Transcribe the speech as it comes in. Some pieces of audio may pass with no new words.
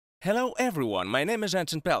Hello everyone, my name is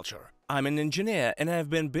Anton Pelcher. I'm an engineer and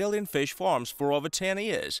I've been building fish farms for over 10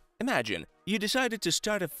 years. Imagine, you decided to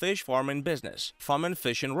start a fish farming business, farming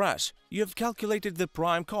fish in RAS. You have calculated the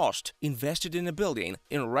prime cost, invested in a building,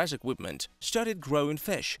 in RAS equipment, started growing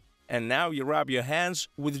fish, and now you rub your hands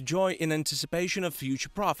with joy in anticipation of future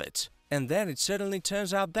profits. And then it suddenly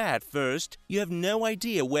turns out that, first, you have no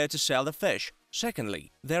idea where to sell the fish.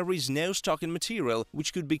 Secondly, there is no stocking material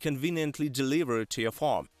which could be conveniently delivered to your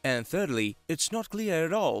farm. And thirdly, it's not clear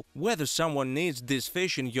at all whether someone needs this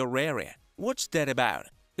fish in your area. What's that about?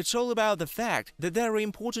 It's all about the fact that there are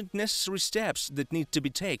important necessary steps that need to be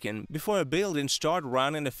taken before a building starts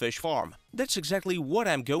running a fish farm. That's exactly what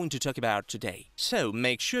I'm going to talk about today. So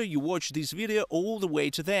make sure you watch this video all the way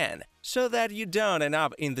to the end, so that you don't end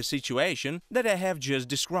up in the situation that I have just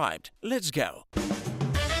described. Let's go!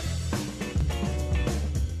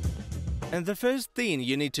 And the first thing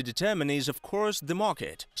you need to determine is, of course, the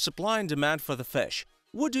market, supply and demand for the fish.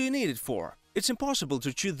 What do you need it for? It's impossible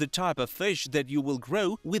to choose the type of fish that you will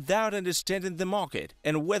grow without understanding the market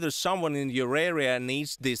and whether someone in your area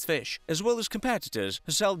needs this fish, as well as competitors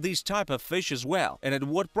who sell this type of fish as well, and at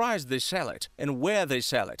what price they sell it, and where they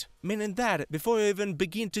sell it. Meaning that, before you even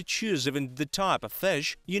begin to choose even the type of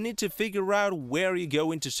fish, you need to figure out where you're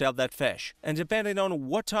going to sell that fish, and depending on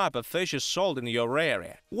what type of fish is sold in your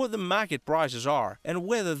area, what the market prices are, and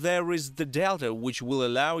whether there is the delta which will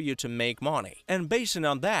allow you to make money. And based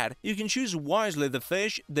on that, you can choose wisely the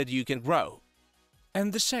fish that you can grow.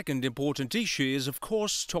 And the second important issue is, of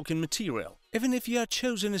course, stocking material. Even if you are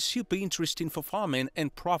chosen a super interesting for farming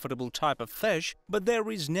and profitable type of fish, but there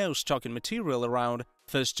is no stocking material around,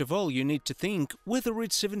 first of all you need to think whether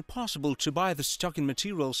it's even possible to buy the stocking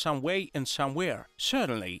material some way and somewhere.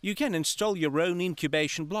 Certainly, you can install your own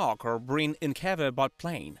incubation block or bring in cover by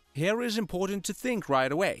plane. Here is important to think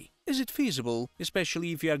right away. Is it feasible,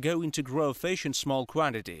 especially if you are going to grow fish in small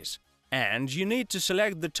quantities? And you need to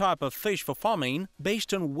select the type of fish for farming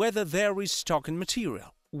based on whether there is stocking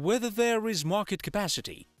material, whether there is market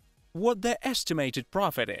capacity, what the estimated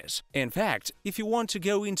profit is. In fact, if you want to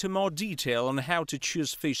go into more detail on how to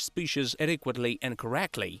choose fish species adequately and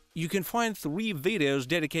correctly, you can find 3 videos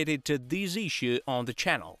dedicated to this issue on the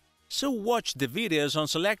channel. So watch the videos on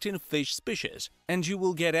selecting fish species, and you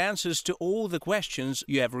will get answers to all the questions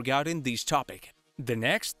you have regarding this topic. The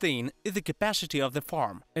next thing is the capacity of the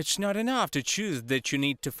farm. It's not enough to choose that you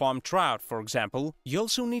need to farm trout, for example. You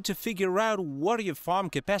also need to figure out what your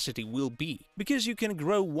farm capacity will be, because you can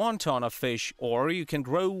grow 1 ton of fish or you can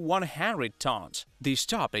grow 100 tons. This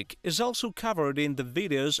topic is also covered in the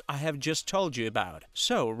videos I have just told you about.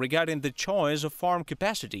 So, regarding the choice of farm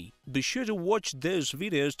capacity, be sure to watch those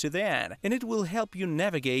videos to the end, and it will help you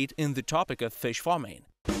navigate in the topic of fish farming.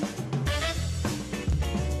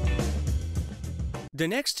 The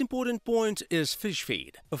next important point is fish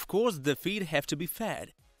feed. Of course, the feed have to be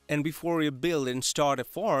fed. And before you build and start a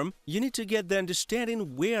farm, you need to get the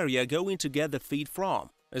understanding where you are going to get the feed from.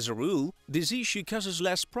 As a rule, this issue causes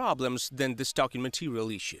less problems than the stocking material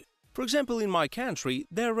issue. For example, in my country,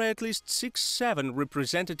 there are at least 6-7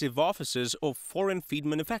 representative offices of foreign feed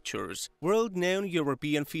manufacturers, world-known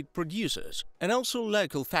European feed producers, and also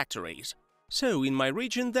local factories. So, in my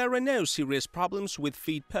region, there are no serious problems with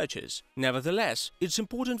feed purchase. Nevertheless, it's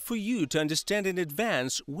important for you to understand in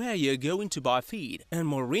advance where you're going to buy feed, and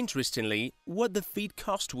more interestingly, what the feed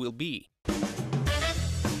cost will be.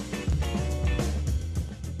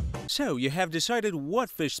 So, you have decided what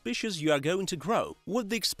fish species you are going to grow, what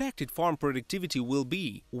the expected farm productivity will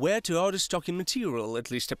be, where to order stocking material, at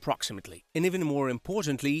least approximately, and even more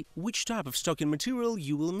importantly, which type of stocking material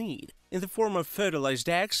you will need, in the form of fertilized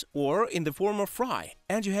eggs or in the form of fry,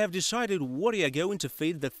 and you have decided what you are going to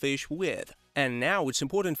feed the fish with. And now it's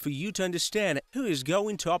important for you to understand who is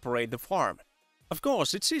going to operate the farm. Of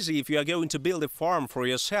course, it's easy if you are going to build a farm for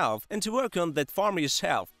yourself and to work on that farm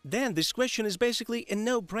yourself. Then this question is basically a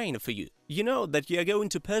no-brainer for you. You know that you are going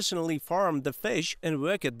to personally farm the fish and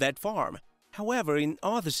work at that farm. However, in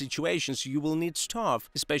other situations you will need staff,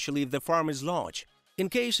 especially if the farm is large. In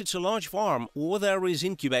case it's a large farm or there is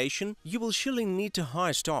incubation, you will surely need to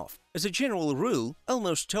hire staff. As a general rule,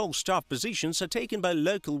 almost all staff positions are taken by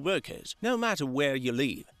local workers, no matter where you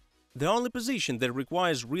live. The only position that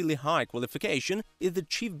requires really high qualification is the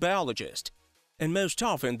chief biologist, and most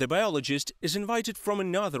often the biologist is invited from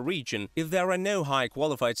another region if there are no high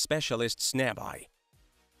qualified specialists nearby.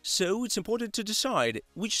 So it's important to decide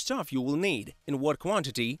which staff you will need, in what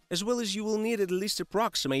quantity, as well as you will need at least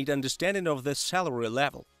approximate understanding of the salary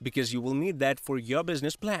level, because you will need that for your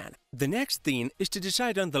business plan. The next thing is to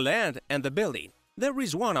decide on the land and the building. There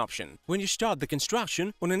is one option when you start the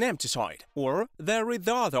construction on an empty site, or there is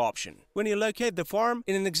the other option when you locate the farm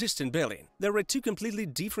in an existing building. There are two completely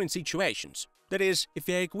different situations. That is, if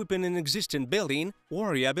you are equipping an existing building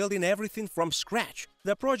or you are building everything from scratch.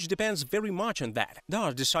 The approach depends very much on that.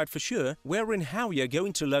 Thus, decide for sure where and how you are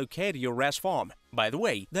going to locate your RAS farm. By the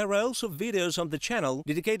way, there are also videos on the channel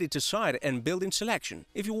dedicated to site and building selection.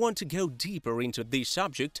 If you want to go deeper into this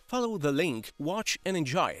subject, follow the link, watch and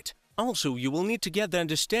enjoy it. Also, you will need to get the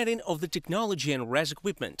understanding of the technology and RAS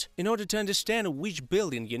equipment. In order to understand which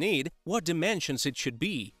building you need, what dimensions it should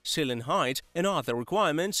be, ceiling height, and other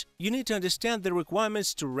requirements, you need to understand the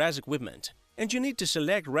requirements to RAS equipment. And you need to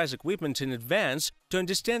select RAS equipment in advance to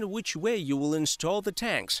understand which way you will install the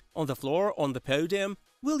tanks, on the floor, on the podium.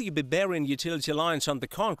 Will you be burying utility lines on the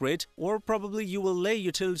concrete, or probably you will lay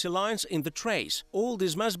utility lines in the trays? All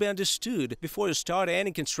this must be understood before you start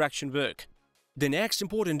any construction work. The next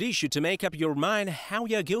important issue to make up your mind how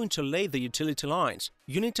you are going to lay the utility lines.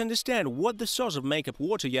 You need to understand what the source of makeup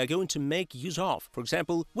water you are going to make use of. For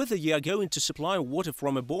example, whether you are going to supply water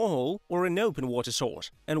from a borehole or an open water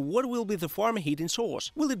source. And what will be the farm heating source?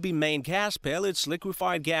 Will it be main gas, pellets,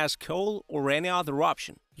 liquefied gas, coal, or any other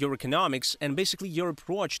option? Your economics and basically your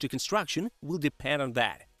approach to construction will depend on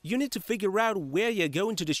that. You need to figure out where you're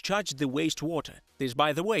going to discharge the wastewater. This,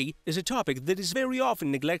 by the way, is a topic that is very often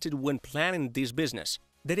neglected when planning this business.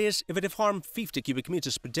 That is, if at a farm 50 cubic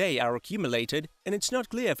meters per day are accumulated and it's not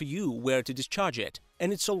clear for you where to discharge it,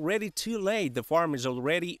 and it's already too late, the farm is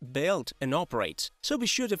already built and operates. So be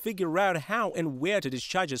sure to figure out how and where to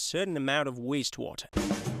discharge a certain amount of wastewater.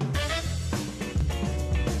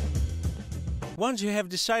 Once you have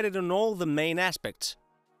decided on all the main aspects,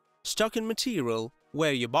 stocking material,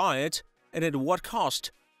 where you buy it, and at what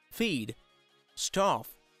cost, feed, staff,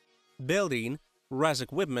 building, RAS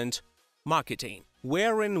equipment, marketing,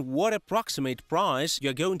 where and what approximate price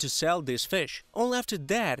you're going to sell this fish. Only after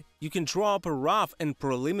that, you can draw up a rough and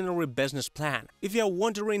preliminary business plan. If you're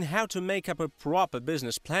wondering how to make up a proper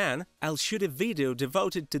business plan, I'll shoot a video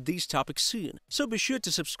devoted to this topic soon, so be sure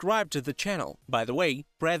to subscribe to the channel. By the way,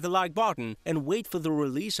 press the like button and wait for the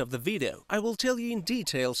release of the video. I will tell you in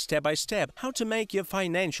detail, step by step, how to make your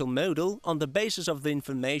financial model on the basis of the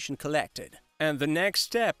information collected. And the next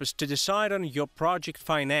step is to decide on your project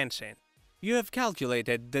financing. You have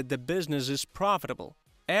calculated that the business is profitable.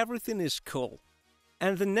 Everything is cool.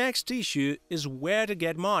 And the next issue is where to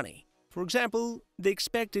get money. For example, the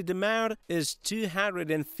expected amount is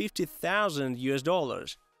 $250,000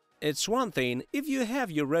 US. It's one thing if you have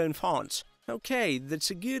your own funds. Okay, that's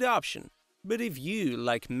a good option. But if you,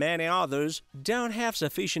 like many others, don't have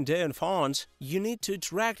sufficient own funds, you need to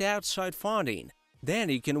attract outside funding. Then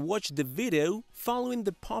you can watch the video following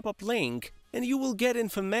the pop-up link, and you will get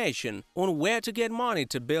information on where to get money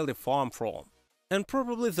to build a farm from. And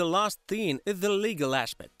probably the last thing is the legal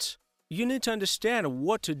aspects. You need to understand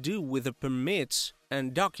what to do with the permits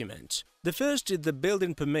and documents. The first is the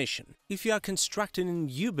building permission. If you are constructing a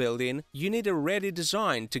new building, you need a ready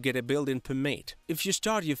design to get a building permit. If you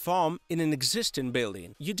start your farm in an existing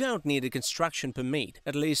building, you don't need a construction permit,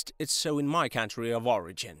 at least it's so in my country of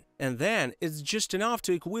origin. And then it's just enough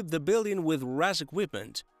to equip the building with RAS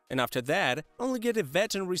equipment. And after that, only get a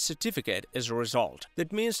veterinary certificate as a result.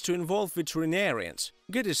 That means to involve veterinarians,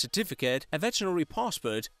 get a certificate, a veterinary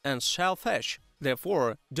passport, and sell fish.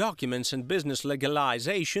 Therefore, documents and business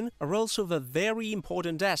legalization are also the very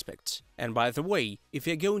important aspects. And by the way, if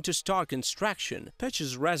you're going to start construction,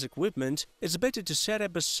 purchase RAS equipment, it's better to set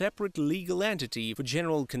up a separate legal entity for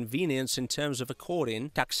general convenience in terms of according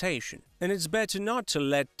taxation. And it's better not to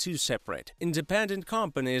let two separate, independent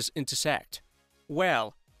companies intersect.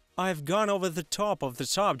 Well, I've gone over the top of the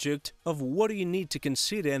subject of what you need to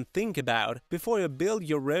consider and think about before you build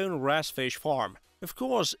your own RAS fish farm. Of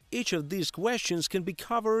course, each of these questions can be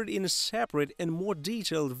covered in a separate and more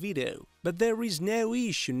detailed video, but there is no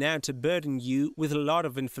issue now to burden you with a lot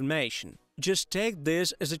of information. Just take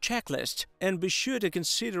this as a checklist and be sure to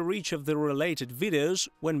consider each of the related videos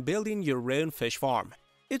when building your own fish farm.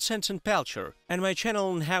 It's Anton Pelcher and my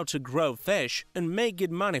channel on how to grow fish and make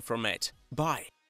good money from it. Bye!